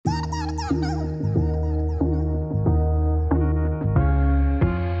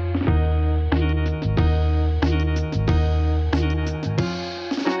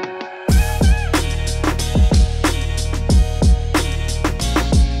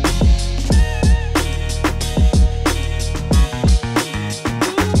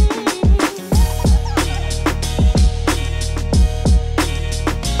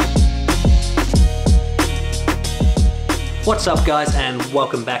What's up guys, and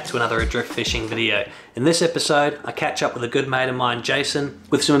welcome back to another drift fishing video. In this episode I catch up with a good mate of mine, Jason.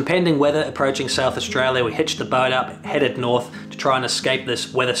 With some impending weather approaching South Australia, we hitched the boat up, headed north to try and escape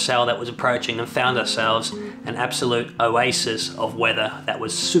this weather cell that was approaching, and found ourselves an absolute oasis of weather that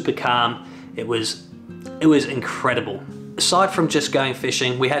was super calm. It was incredible. Aside from just going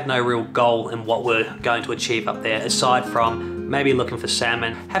fishing, we had no real goal in what we're going to achieve up there, aside from maybe looking for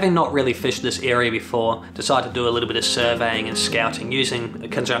salmon. Having not really fished this area before, decided to do a little bit of surveying and scouting using a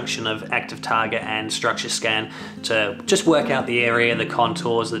conjunction of active target and structure scan to just work out the area, the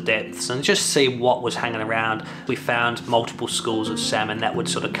contours, the depths, and just see what was hanging around. We found multiple schools of salmon that would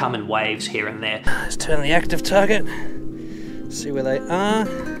sort of come in waves here and there. Let's turn the active target, see where they are.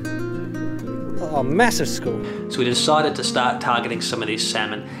 Oh, massive school. So we decided to start targeting some of these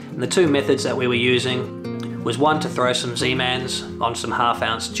salmon. And the two methods that we were using was one, to throw some Z-mans on some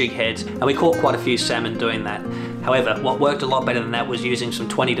half-ounce jig heads, and we caught quite a few salmon doing that. However, what worked a lot better than that was using some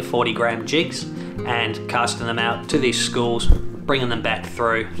 20 to 40 gram jigs and casting them out to these schools, bringing them back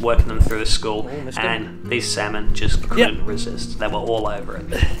through, working them through the school, and these salmon just couldn't resist. They were all over it.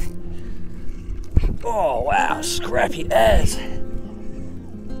 Oh wow, scrappy as.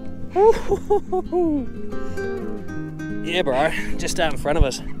 Yeah bro, just out in front of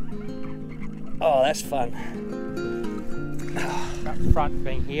us. Oh, that's fun. Front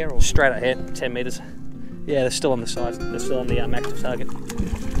being here or? Straight ahead, 10 metres. Yeah, they're still on the sides. They're still on the active target.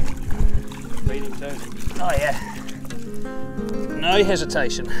 Feeding too. Oh yeah. No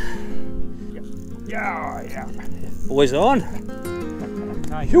hesitation. Yep. Yeah. Boys on.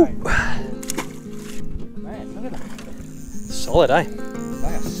 Okay. Man, look at that. Solid, eh?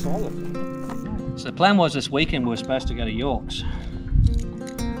 They are solid. So the plan was this weekend we were supposed to go to Yorks,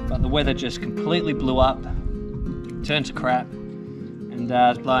 but the weather just completely blew up, turned to crap, and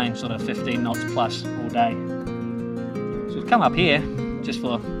it's blowing sort of 15 knots plus all day. So we've come up here just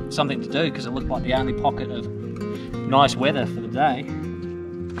for something to do because it looked like the only pocket of nice weather for the day.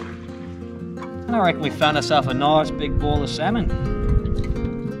 And I reckon we found ourselves a nice big ball of salmon.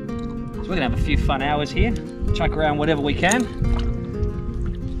 So we're gonna have a few fun hours here, chuck around whatever we can,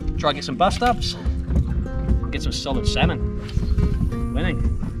 try and get some bust ups, get some solid salmon. Winning.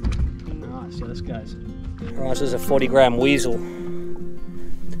 Alright, see how this goes. Alright, so this is a 40 gram weasel.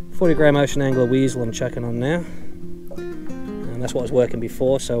 40 gram ocean angler weasel I'm chucking on now. And that's what was working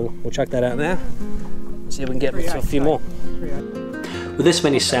before, so we'll chuck that out now. See if we can get a few more. With this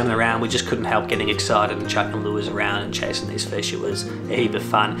many salmon around, we just couldn't help getting excited and chucking lures around and chasing these fish. It was a heap of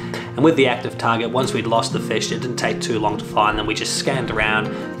fun. And with the active target, once we'd lost the fish, it didn't take too long to find them. We just scanned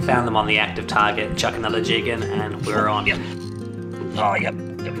around, found them on the active target, chuck another jig in, and we were on. Yep. Oh, yep,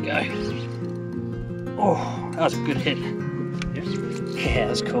 there we go. Oh, that was a good hit. Yeah,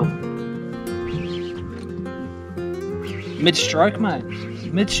 that's cool. Mid-stroke, mate.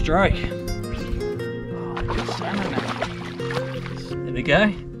 Mid-stroke. Oh, good salmon, mate. There we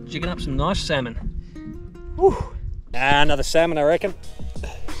go, jigging up some nice salmon. Whew. Another salmon, I reckon.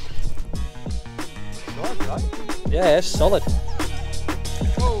 Nice, right? Yeah, it's solid.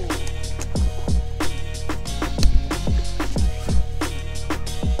 Oh.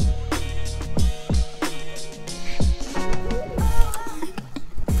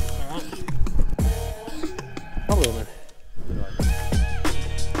 Probably one.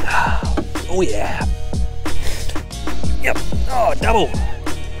 Oh yeah. Yep. Oh, double.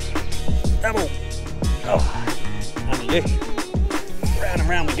 Double. Oh, under you. Round and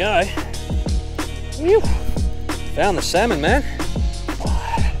round we go. Whew. Found the salmon, man.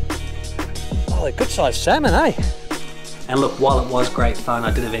 Oh, they're good sized salmon, eh? And look, while it was great fun,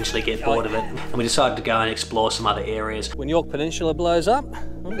 I did eventually get bored of it, and we decided to go and explore some other areas. When York Peninsula blows up,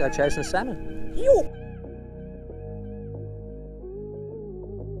 we'll go chasing salmon. York.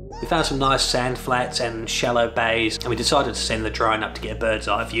 We found some nice sand flats and shallow bays, and we decided to send the drone up to get a bird's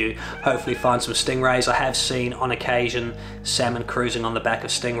eye view, hopefully find some stingrays. I have seen on occasion salmon cruising on the back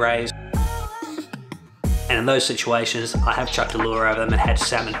of stingrays. And And in those situations, I have chucked a lure over them and had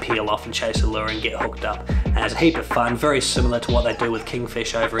salmon peel off and chase the lure and get hooked up. And it's a heap of fun, very similar to what they do with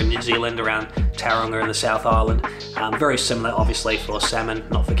kingfish over in New Zealand around Tauranga in the South Island. Very similar obviously for salmon,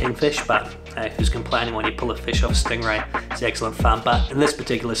 not for kingfish, but hey, who's complaining when you pull a fish off a stingray? It's excellent fun. But in this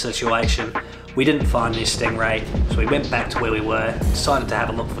particular situation, we didn't find any stingray, so we went back to where we were, decided to have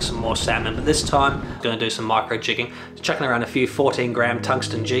a look for some more salmon, but this time I'm going to do some micro jigging, chucking around a few 14-gram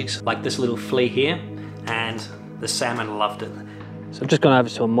tungsten jigs, like this little flea here, and the salmon loved it. So I've just gone over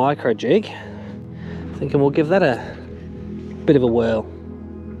to a micro jig, thinking we'll give that a bit of a whirl.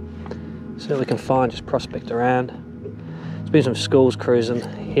 See what we can find, just prospect around. There's been some schools cruising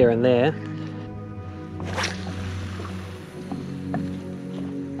here and there.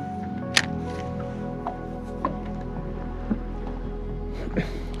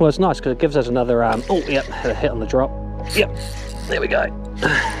 Well, it's nice because it gives us another, oh, yep, had a hit on the drop. Yep, there we go.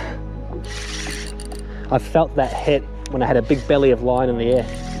 I felt that hit when I had a big belly of line in the air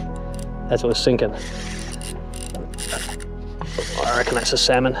as it was sinking. I reckon that's a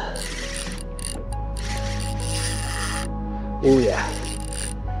salmon. Oh yeah,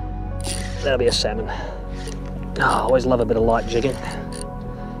 that'll be a salmon. Oh, I always love a bit of light jigging.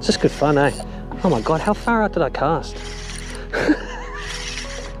 It's just good fun, eh? Oh my God, how far out did I cast?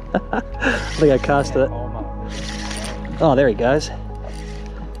 I think I cast it. Oh, there he goes.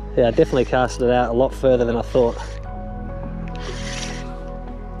 Yeah, I definitely casted it out a lot further than I thought.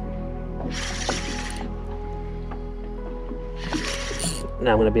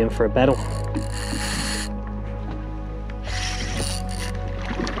 Now I'm going to be in for a battle.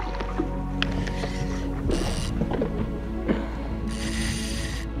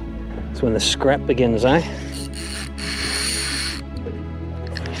 That's when the scrap begins, eh?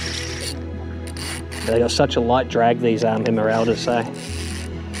 They got such a light drag, these emeraldas, so.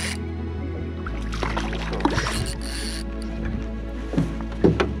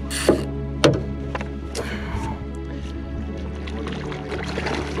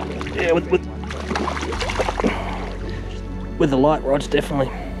 Yeah, with the light rods, definitely.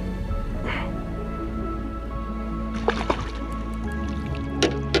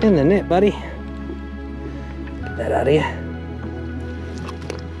 In the net, buddy. Get that out of here.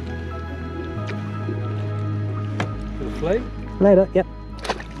 Flea? Later, yep.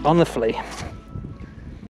 On the flea.